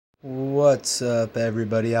What's up,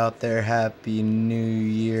 everybody out there? Happy New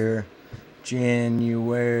Year,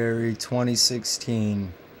 January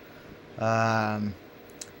 2016. North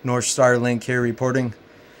Star Link here reporting.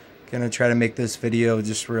 Gonna try to make this video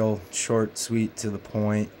just real short, sweet, to the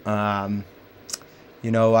point. A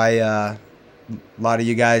lot of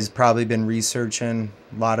you guys probably been researching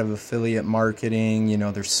a lot of affiliate marketing.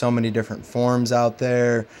 There's so many different forms out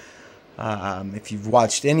there. If you've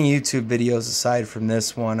watched any YouTube videos aside from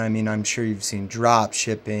this one, I'm sure you've seen drop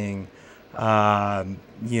shipping, blog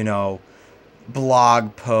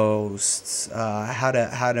posts, how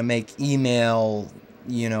to make email,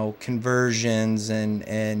 conversions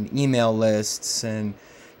and email lists and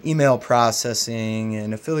email processing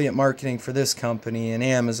and affiliate marketing for this company and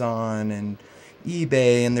Amazon and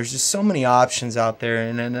eBay. And there's just so many options out there.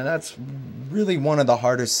 And that's really one of the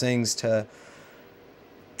hardest things to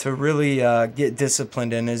really get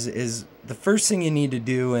disciplined in is the first thing you need to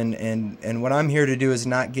do, and what I'm here to do is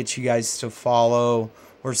not get you guys to follow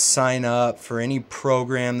or sign up for any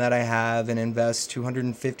program that I have and invest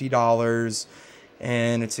 $250,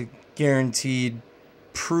 and it's a guaranteed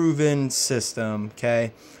proven system,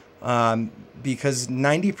 okay? Because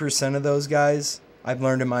 90% of those guys, I've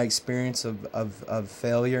learned in my experience of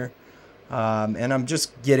failure, and I'm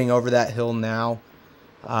just getting over that hill now,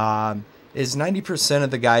 is 90%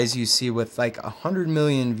 of the guys you see with like 100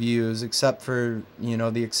 million views, except for,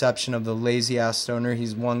 the exception of the lazy ass stoner.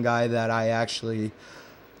 He's one guy that I actually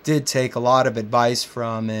did take a lot of advice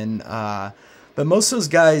from. But most of those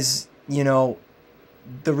guys, the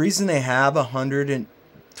reason they have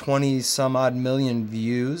 120 some odd million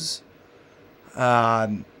views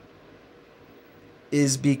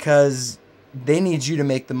is because they need you to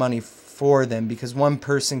make the money for them, because one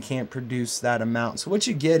person can't produce that amount. So what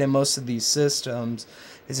you get in most of these systems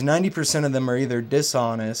is 90% of them are either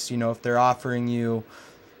dishonest. If they're offering you,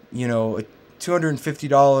 a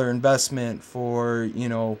 $250 investment for,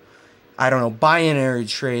 I don't know, binary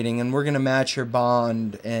trading, and we're going to match your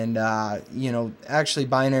bond. And, actually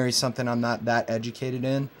binary is something I'm not that educated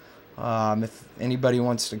in. If anybody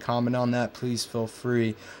wants to comment on that, please feel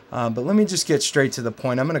free. But let me just get straight to the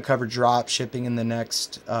point. I'm going to cover drop shipping in the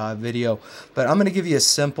next video, but I'm going to give you a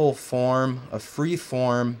simple form, a free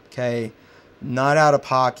form, okay? Not out of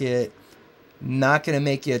pocket, not going to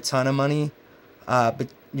make you a ton of money, but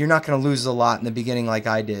you're not going to lose a lot in the beginning like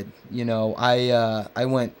I did. I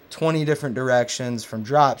went 20 different directions, from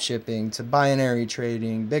drop shipping to binary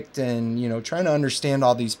trading, Victon, trying to understand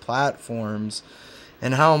all these platforms.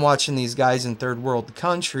 And how I'm watching these guys in third world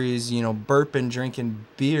countries, burping, drinking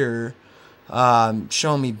beer,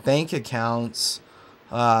 showing me bank accounts,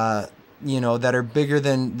 that are bigger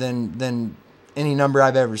than any number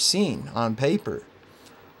I've ever seen on paper.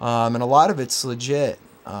 And a lot of it's legit.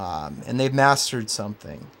 And they've mastered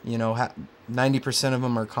something. 90% of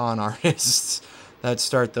them are con artists that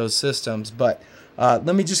start those systems. But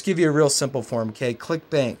let me just give you a real simple form, okay?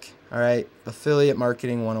 ClickBank, all right? Affiliate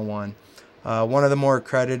Marketing 101. One of the more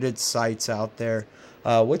accredited sites out there.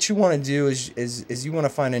 What you want to do is you want to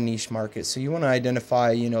find a niche market. So you want to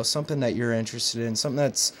identify, something that you're interested in, something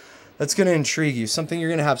that's going to intrigue you, something you're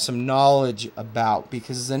going to have some knowledge about,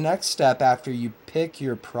 because the next step after you pick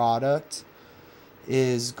your product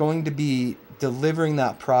is going to be delivering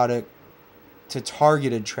that product to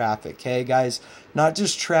targeted traffic. Okay, guys, not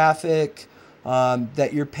just traffic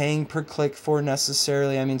that you're paying per click for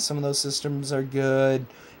necessarily. Some of those systems are good.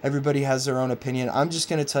 Everybody has their own opinion. I'm just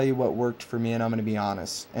going to tell you what worked for me, and I'm going to be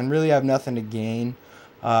honest. And really, I have nothing to gain.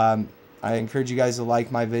 I encourage you guys to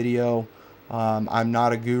like my video. I'm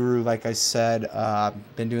not a guru, like I said.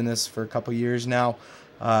 Been doing this for a couple years now.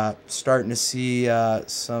 Starting to see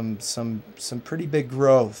some pretty big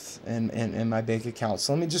growth in my bank account.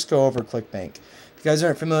 So let me just go over ClickBank. If you guys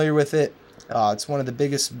aren't familiar with it, it's one of the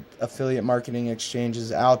biggest affiliate marketing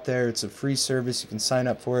exchanges out there. It's a free service. You can sign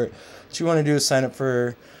up for it. What you want to do is sign up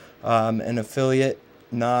for an affiliate.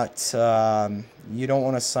 Not you don't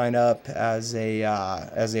want to sign up as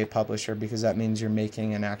a publisher, because that means you're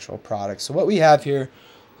making an actual product. So what we have here,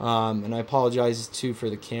 and I apologize too for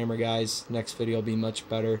the camera, guys. Next video will be much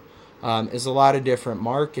better. Is a lot of different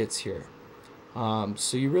markets here.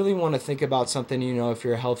 So you really want to think about something. If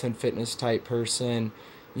you're a health and fitness type person,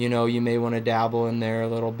 you may want to dabble in there a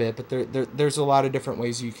little bit, but there's a lot of different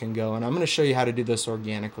ways you can go, and I'm going to show you how to do this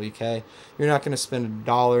organically, okay? You're not going to spend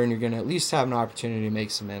 $1, and you're going to at least have an opportunity to make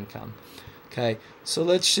some income, okay? So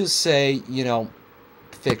let's just say,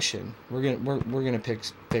 fiction. We're gonna pick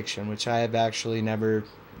fiction, which I have actually never,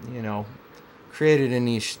 created a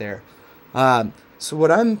niche there. So what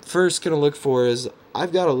I'm first going to look for is,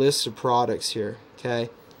 I've got a list of products here, okay?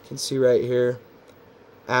 You can see right here.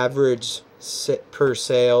 average per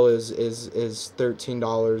sale is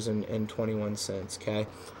 $13.21. Okay.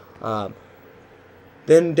 Um,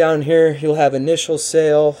 then down here you'll have initial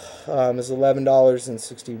sale is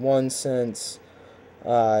 $11.61.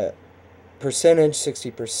 Percentage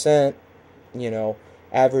 60%. You know,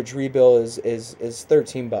 average rebill is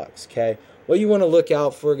 $13. Okay. What you want to look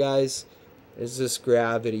out for, guys, is this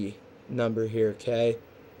gravity number here. Okay.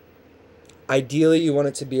 Ideally, you want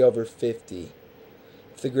it to be over 50.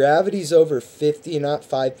 If the gravity's over 50, not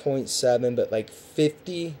 5.7, but like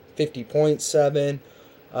 50, 50.7,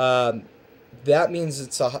 that means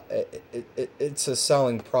it's a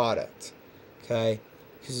selling product, okay?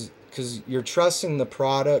 Because you're trusting the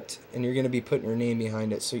product and you're going to be putting your name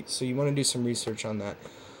behind it. So you want to do some research on that.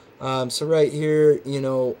 So right here, you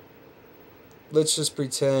know, let's just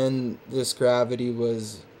pretend this gravity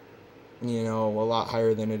was, you know, a lot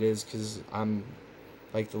higher than it is because I'm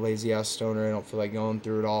like the lazy ass stoner. I don't feel like going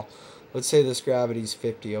through it all. Let's say this gravity's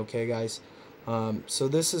 50, okay, guys? So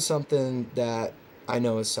this is something that I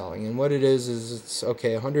know is selling, and what it is it's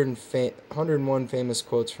okay. 101 famous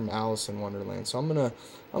quotes from Alice in Wonderland. So I'm gonna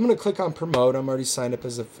click on promote. I'm already signed up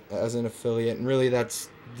as an affiliate, and really that's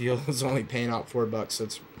deal is only paying out $4, so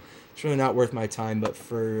it's really not worth my time. But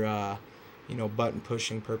for you know, button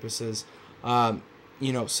pushing purposes,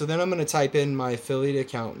 you know, so then I'm gonna type in my affiliate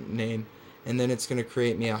account name, and then it's going to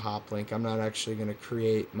create me a hop link. I'm not actually going to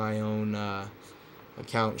create my own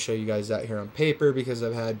account and show you guys that here on paper because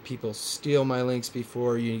I've had people steal my links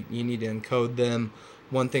before. You need to encode them.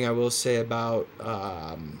 One thing I will say about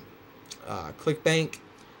clickbank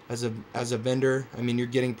as a vendor, I mean, you're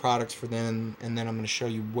getting products for them, and then I'm going to show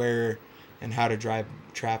you where and how to drive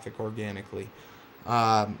traffic organically.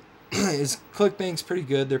 Is clickbank's pretty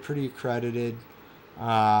good. They're pretty accredited.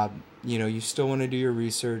 You know, you still want to do your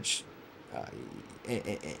research.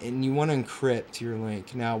 And you want to encrypt your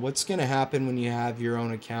link. Now, what's going to happen when you have your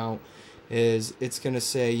own account is it's going to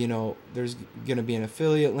say, you know, there's going to be an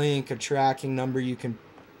affiliate link, a tracking number you can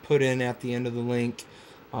put in at the end of the link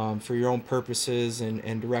for your own purposes,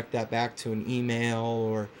 and direct that back to an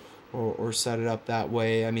email or set it up that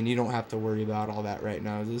way. I mean, you don't have to worry about all that right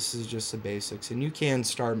now. This is just the basics, and you can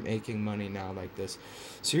start making money now like this.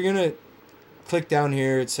 So you're going to click down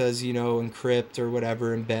here. It says, you know, encrypt or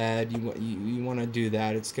whatever, embed. You want to do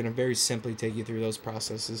that. It's going to very simply take you through those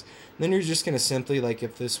processes. And then you're just going to simply, like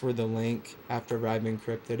if this were the link after I've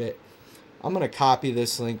encrypted it, I'm going to copy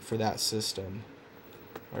this link for that system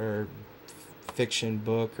or fiction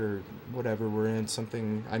book or whatever we're in,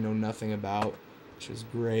 something I know nothing about, which is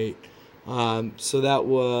great. So that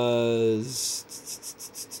was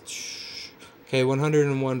okay,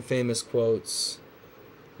 101 famous quotes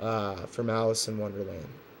from Alice in Wonderland.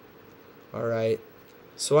 All right,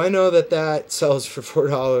 so I know that sells for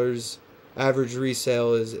 $4. Average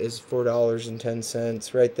resale is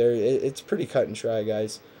 $4.10 right there. It's pretty cut and dry,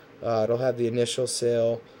 guys. It'll have the initial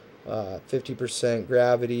sale, 50%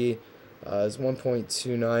 gravity is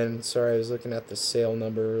 1.29. Sorry, I was looking at the sale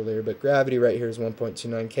number earlier, but gravity right here is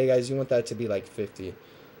 1.29. Okay, guys, you want that to be like 50.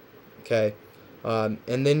 Okay, and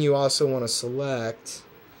then you also want to select,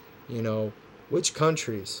 you know, which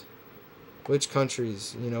countries,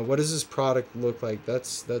 you know, what does this product look like?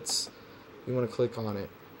 That's you want to click on it.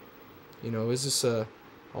 You know, is this a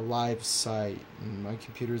live site? And my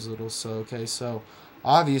computer's a little slow. Okay, so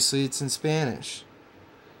obviously it's in Spanish.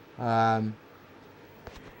 Part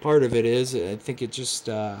of it is, I think it just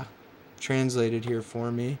translated here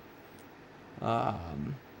for me. Okay,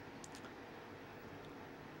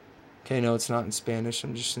 no, it's not in Spanish.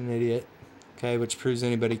 I'm just an idiot. Okay, which proves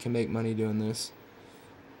anybody can make money doing this.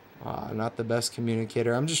 Not the best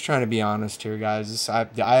communicator. I'm just trying to be honest here, guys. I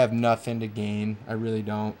have nothing to gain. I really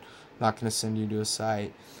don't. I'm not going to send you to a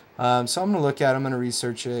site. So I'm going to look at it. I'm going to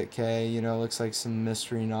research it. Okay, you know, looks like some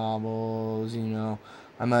mystery novels, you know.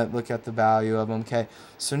 I might look at the value of them. Okay,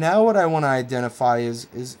 so now what I want to identify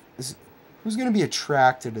is who's going to be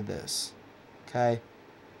attracted to this. Okay.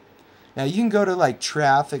 Now you can go to like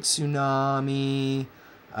Traffic Tsunami,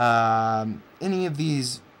 any of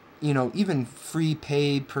these, you know, even free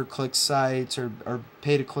paid per click sites or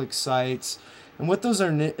pay to click sites. And what those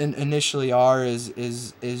are initially are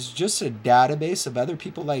is just a database of other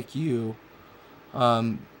people like you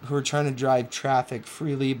who are trying to drive traffic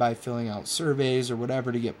freely by filling out surveys or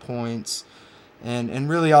whatever to get points. And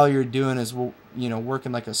really all you're doing is, you know,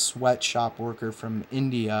 working like a sweatshop worker from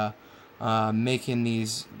India, making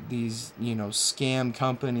these you know, scam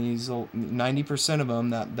companies, 90% of them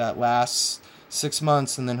that lasts 6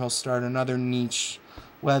 months, and then he'll start another niche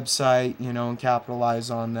website, you know, and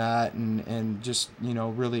capitalize on that and just, you know,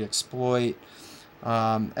 really exploit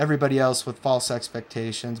everybody else with false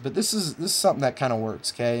expectations. But this is something that kind of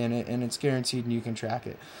works, okay, and it's guaranteed and you can track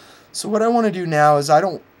it. So what I want to do now is, I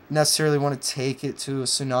don't necessarily want to take it to a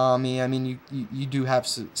tsunami. I mean, you do have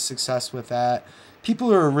success with that. People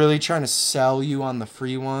who are really trying to sell you on the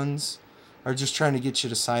free ones are just trying to get you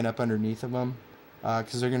to sign up underneath of them,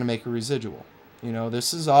 because they're going to make a residual. You know,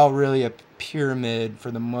 this is all really a pyramid for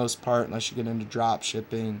the most part, unless you get into drop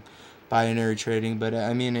shipping, binary trading. But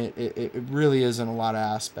I mean, it really is in a lot of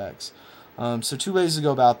aspects. So 2 ways to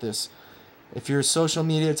go about this. If you're a social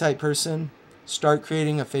media type person, start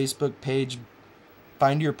creating a Facebook page.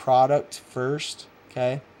 Find your product first,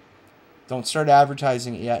 okay? Don't start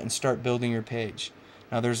advertising it yet, and start building your page.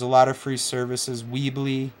 Now, there's a lot of free services.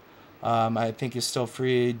 Weebly, I think, is still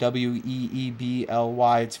free.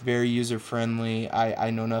 Weebly. It's very user-friendly. I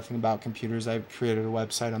know nothing about computers. I've created a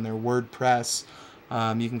website on their WordPress.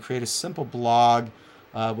 You can create a simple blog.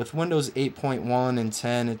 With Windows 8.1 and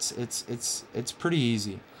 10, it's pretty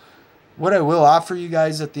easy. What I will offer you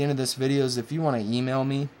guys at the end of this video is, if you want to email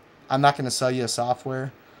me, I'm not going to sell you a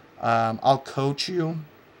software. I'll coach you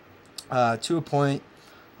to a point,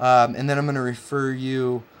 and then I'm going to refer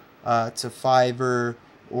you to Fiverr,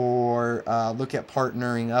 or look at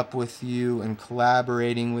partnering up with you and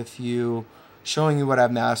collaborating with you, showing you what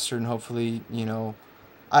I've mastered, and hopefully, you know,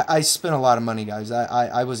 I spent a lot of money, guys.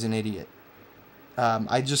 I was an idiot.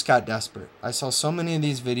 I just got desperate. I saw so many of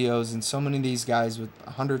these videos and so many of these guys with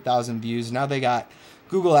 100,000 views. Now they got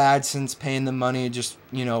Google AdSense paying them money just,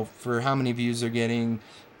 you know, for how many views they're getting.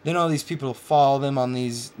 Then all these people follow them on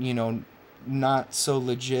these, you know, not so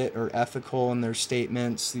legit or ethical in their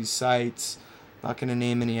statements, these sites. Not going to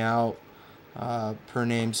name any out per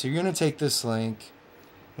name. So you're going to take this link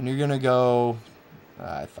and you're going to go,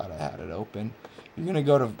 I thought I had it open. You're going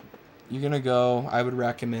to go, I would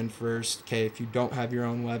recommend first, okay, if you don't have your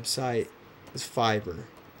own website, is Fiverr,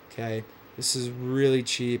 okay? This is really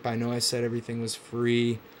cheap. I know I said everything was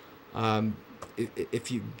free.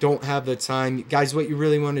 If you don't have the time, guys, what you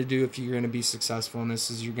really want to do if you're going to be successful in this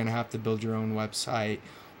is, you're going to have to build your own website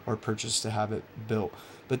or purchase to have it built.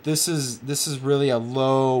 But this is really a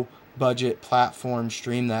low budget platform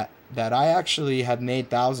stream that I actually have made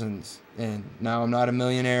thousands in. Now, I'm not a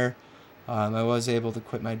millionaire. I was able to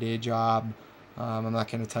quit my day job. I'm not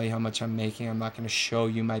going to tell you how much I'm making. I'm not going to show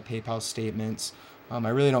you my PayPal statements. I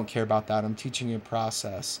really don't care about that. I'm teaching you a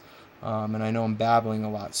process. And I know I'm babbling a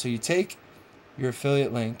lot. So you take your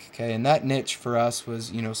affiliate link, okay, and that niche for us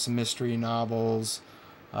was, you know, some mystery novels,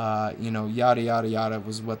 you know, yada, yada, yada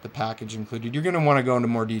was what the package included. You're going to want to go into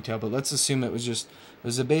more detail, but let's assume it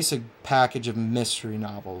was a basic package of mystery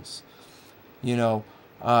novels, you know.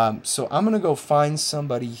 So I'm going to go find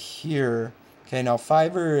somebody here. Okay, now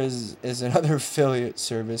Fiverr is another affiliate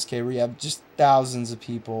service, okay, where you have just thousands of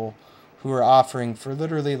people who are offering for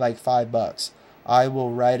literally like $5. I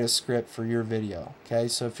will write a script for your video, okay?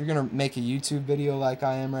 So if you're going to make a YouTube video like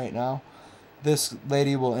I am right now, this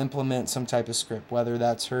lady will implement some type of script, whether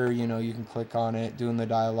that's her, you know, you can click on it, doing the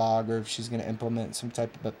dialogue, or if she's going to implement some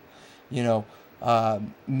type of, you know,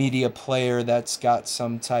 media player that's got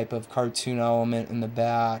some type of cartoon element in the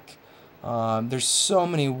back. There's so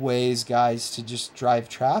many ways, guys, to just drive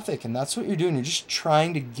traffic, and that's what you're doing. You're just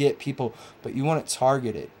trying to get people, but you want it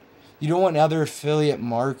targeted. You don't want other affiliate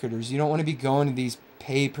marketers. You don't want to be going to these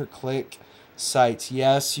pay-per-click sites.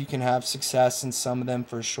 Yes, you can have success in some of them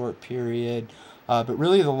for a short period, but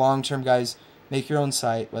really the long term, guys, make your own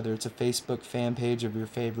site, whether it's a Facebook fan page of your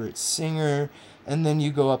favorite singer, and then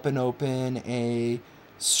you go up and open a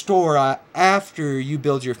store after you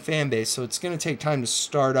build your fan base. So it's going to take time to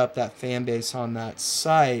start up that fan base on that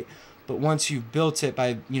site, but once you've built it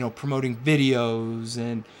by, you know, promoting videos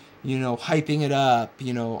and, you know, hyping it up,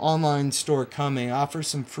 you know, online store coming, offer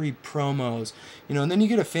some free promos, you know, and then you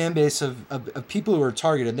get a fan base of people who are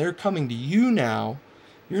targeted. They're coming to you now.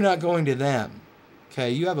 You're not going to them.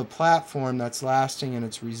 Okay, you have a platform that's lasting and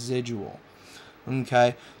it's residual.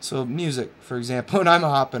 Okay, so music, for example, and I'm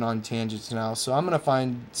hopping on tangents now, so I'm going to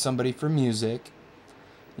find somebody for music,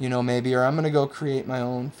 you know, maybe, or I'm going to go create my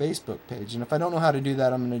own Facebook page. And if I don't know how to do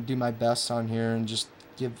that, I'm going to do my best on here and just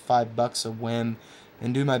give $5 a whim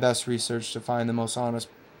and do my best research to find the most honest.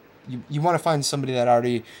 You want to find somebody that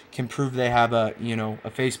already can prove they have a, you know, a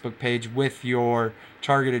Facebook page with your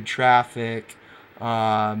targeted traffic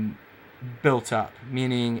built up,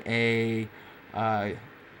 meaning a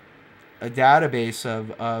database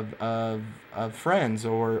of friends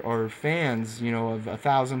or fans, you know, of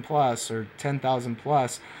 1,000 plus or 10,000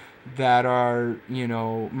 plus that are, you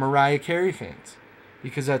know, Mariah Carey fans,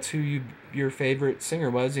 because that's who your favorite singer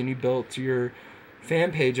was, and you built your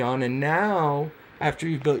fan page on. And now, after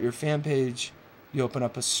you've built your fan page, you open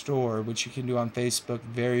up a store, which you can do on Facebook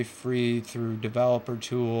very free through developer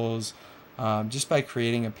tools. Just by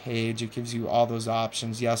creating a page, it gives you all those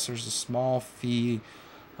options. Yes, there's a small fee.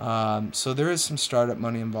 So there is some startup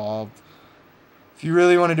money involved. If you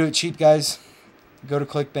really want to do it cheap, guys, go to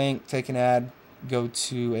ClickBank, take an ad, go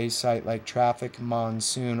to a site like Traffic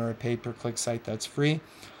Monsoon or a pay-per-click site that's free.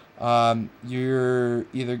 You're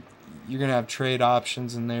gonna have trade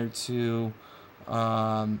options in there too.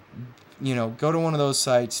 Um, go to one of those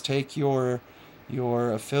sites, take your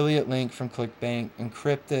affiliate link from ClickBank,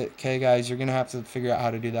 encrypt it. Okay, guys, you're gonna have to figure out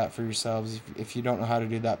how to do that for yourselves. If you don't know how to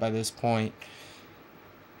do that by this point,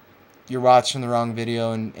 you're watching the wrong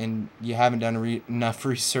video, and you haven't done enough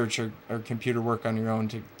research or computer work on your own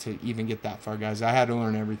to even get that far, guys. I had to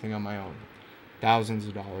learn everything on my own. Thousands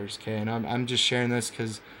of dollars, okay? And I'm just sharing this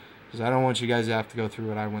because I don't want you guys to have to go through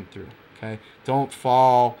what I went through, okay? Don't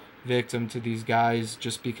fall victim to these guys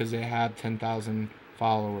just because they have 10,000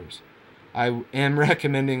 followers. I am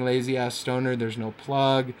recommending Lazy Ass Stoner. There's no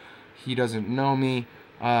plug. He doesn't know me,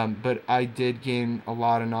 but I did gain a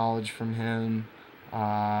lot of knowledge from him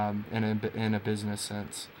in a business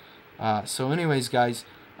sense. So anyways, guys,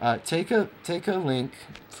 take a link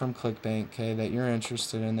from ClickBank, okay, that you're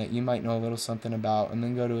interested in, that you might know a little something about, and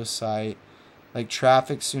then go to a site like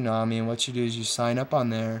Traffic Tsunami, and what you do is you sign up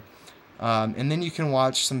on there, and then you can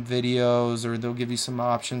watch some videos, or they'll give you some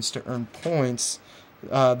options to earn points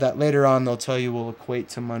that later on they'll tell you will equate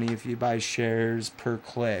to money if you buy shares per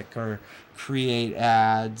click or create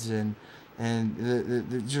ads, and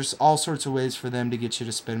just all sorts of ways for them to get you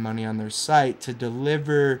to spend money on their site to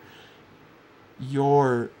deliver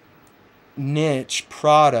your niche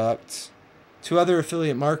product to other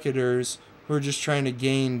affiliate marketers who are just trying to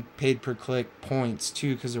gain paid per click points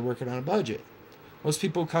too, because they're working on a budget. Most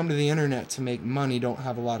people come to the internet to make money don't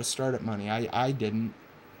have a lot of startup money. I didn't.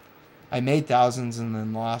 I made thousands and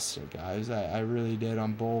then lost it, guys. I really did,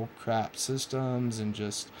 on bull crap systems and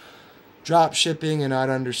just drop shipping and not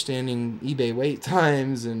understanding eBay wait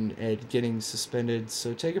times and getting suspended.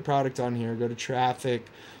 So take a product on here, go to Traffic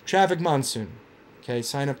Monsoon. Okay,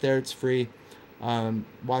 sign up there, it's free.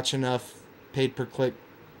 Watch enough paid per click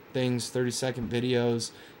things, 30-second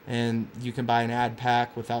videos, and you can buy an ad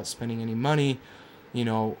pack without spending any money.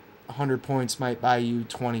 100 points might buy you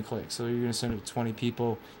 20 clicks. So you're going to send it to 20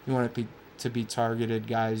 people. You want it to be targeted,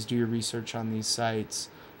 guys. Do your research on these sites.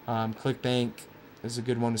 ClickBank is a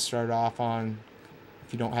good one to start off on.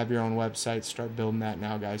 If you don't have your own website, start building that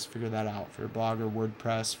now, guys. Figure that out for a blog or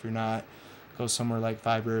WordPress. If you're not, go somewhere like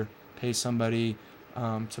Fiverr. Pay somebody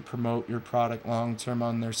to promote your product long term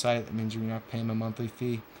on their site. That means you're going to have to pay them a monthly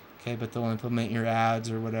fee. Okay, but they'll implement your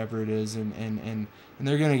ads or whatever it is, and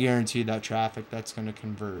they're going to guarantee that traffic that's going to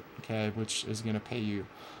convert, okay, which is going to pay you.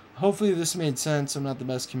 Hopefully this made sense. I'm not the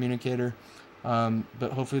best communicator,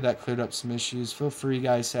 but hopefully that cleared up some issues. Feel free,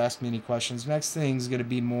 guys, to ask me any questions. Next thing is going to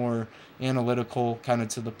be more analytical, kind of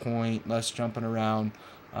to the point, less jumping around.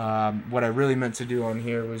 What I really meant to do on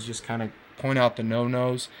here was just kind of point out the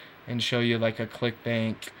no-nos and show you like a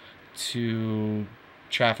ClickBank to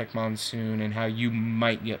Traffic Monsoon and how you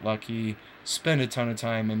might get lucky, spend a ton of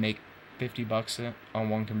time and make $50 on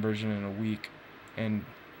one conversion in a week, and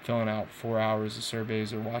filling out 4 hours of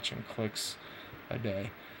surveys or watching clicks a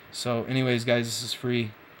day. So anyways, guys, this is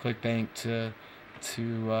free. ClickBank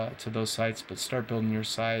to those sites, but start building your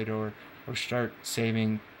site, or start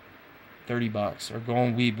saving $30 or go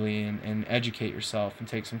on Weebly and educate yourself and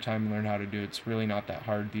take some time to learn how to do it. It's really not that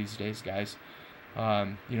hard these days, guys.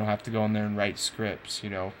 You don't have to go in there and write scripts.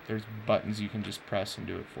 There's buttons you can just press and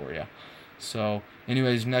do it for you. So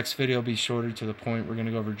anyways, next video will be shorter, to the point. We're going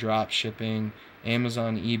to go over drop shipping,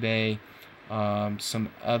 Amazon, eBay, some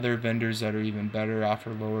other vendors that are even better,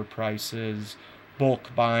 offer lower prices,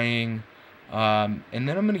 bulk buying, and then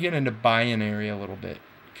I'm going to get into binary a little bit,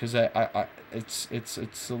 because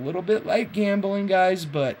it's a little bit like gambling, guys,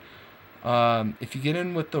 but if you get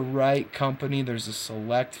in with the right company, there's a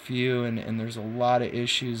select few, and there's a lot of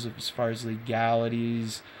issues as far as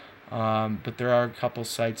legalities, but there are a couple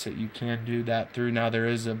sites that you can do that through. Now, there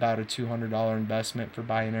is about a $200 investment for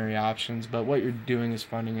binary options, but what you're doing is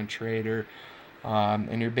funding a trader,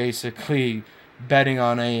 and you're basically betting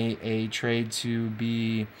on a trade to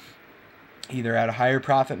be either at a higher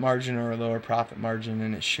profit margin or a lower profit margin,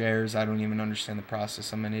 and it shares. I don't even understand the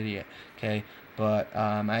process. I'm an idiot, okay? But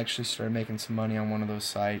I actually started making some money on one of those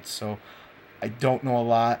sites, so I don't know a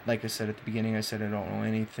lot. Like I said at the beginning, I said I don't know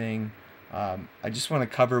anything. I just want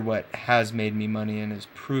to cover what has made me money and is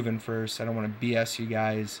proven first. I don't want to BS you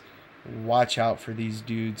guys. Watch out for these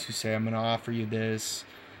dudes who say, I'm going to offer you this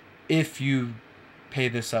if you pay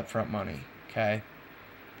this upfront money, okay?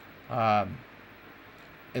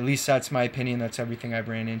 at least that's my opinion. That's everything I've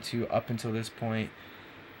ran into up until this point,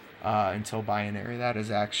 until binary. That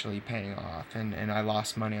is actually paying off, and I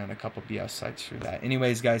lost money on a couple BS sites through that.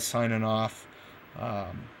 Anyways, guys, signing off.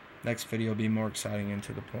 Next video will be more exciting and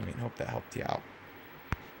to the point. Hope that helped you out.